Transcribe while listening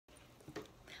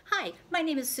Hi, my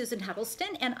name is Susan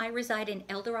Huddleston and I reside in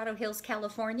El Dorado Hills,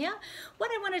 California. What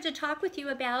I wanted to talk with you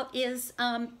about is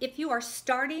if you are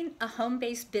starting a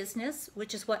home-based business,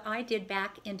 which is what I did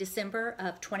back in December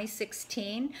of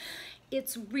 2016,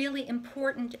 it's really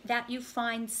important that you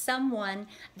find someone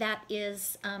that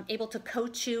is able to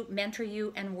coach you, mentor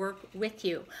you, and work with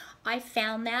you. I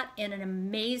found that in an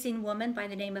amazing woman by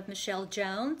the name of Michelle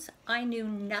Jones. I knew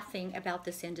nothing about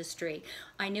this industry.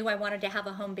 I knew I wanted to have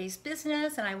a home-based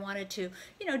business and I wanted to,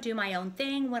 do my own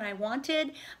thing when I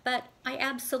wanted, but I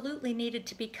absolutely needed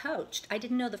to be coached. I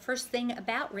didn't know the first thing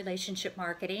about relationship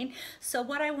marketing. So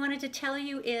what I wanted to tell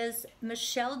you is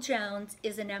Michelle Jones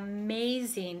is an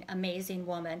amazing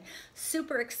woman.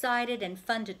 Super excited and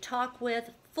fun to talk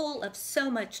with, full of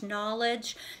so much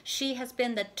knowledge. She has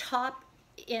been the top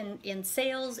in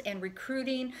sales and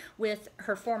recruiting with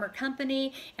her former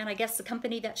company, and I guess the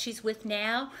company that she's with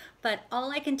now. But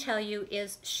all I can tell you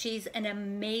is she's an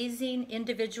amazing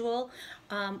individual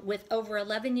with over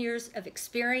 11 years of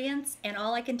experience, and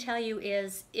all I can tell you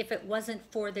is if it wasn't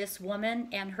for this woman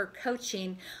and her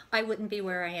coaching, I wouldn't be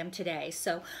where I am today.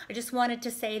 So I just wanted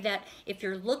to say that if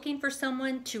you're looking for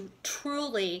someone to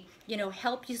truly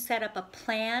help you set up a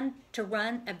plan to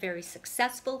run a very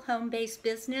successful home-based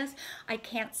business, I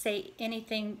can't say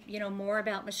anything more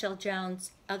about Michelle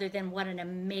Jones other than what an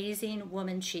amazing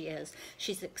woman she is.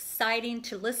 She's exciting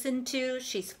to listen to.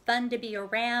 She's fun to be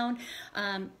around.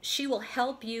 She will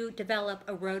help you develop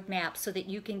a roadmap so that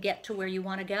you can get to where you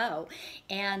want to go.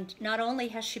 And not only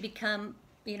has she become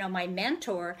my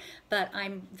mentor, but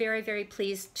I'm very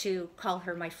pleased to call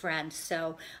her my friend.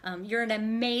 So you're an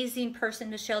amazing person,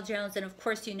 Michelle Jones, and of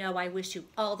course I wish you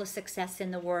all the success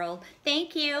in the world.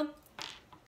 Thank you.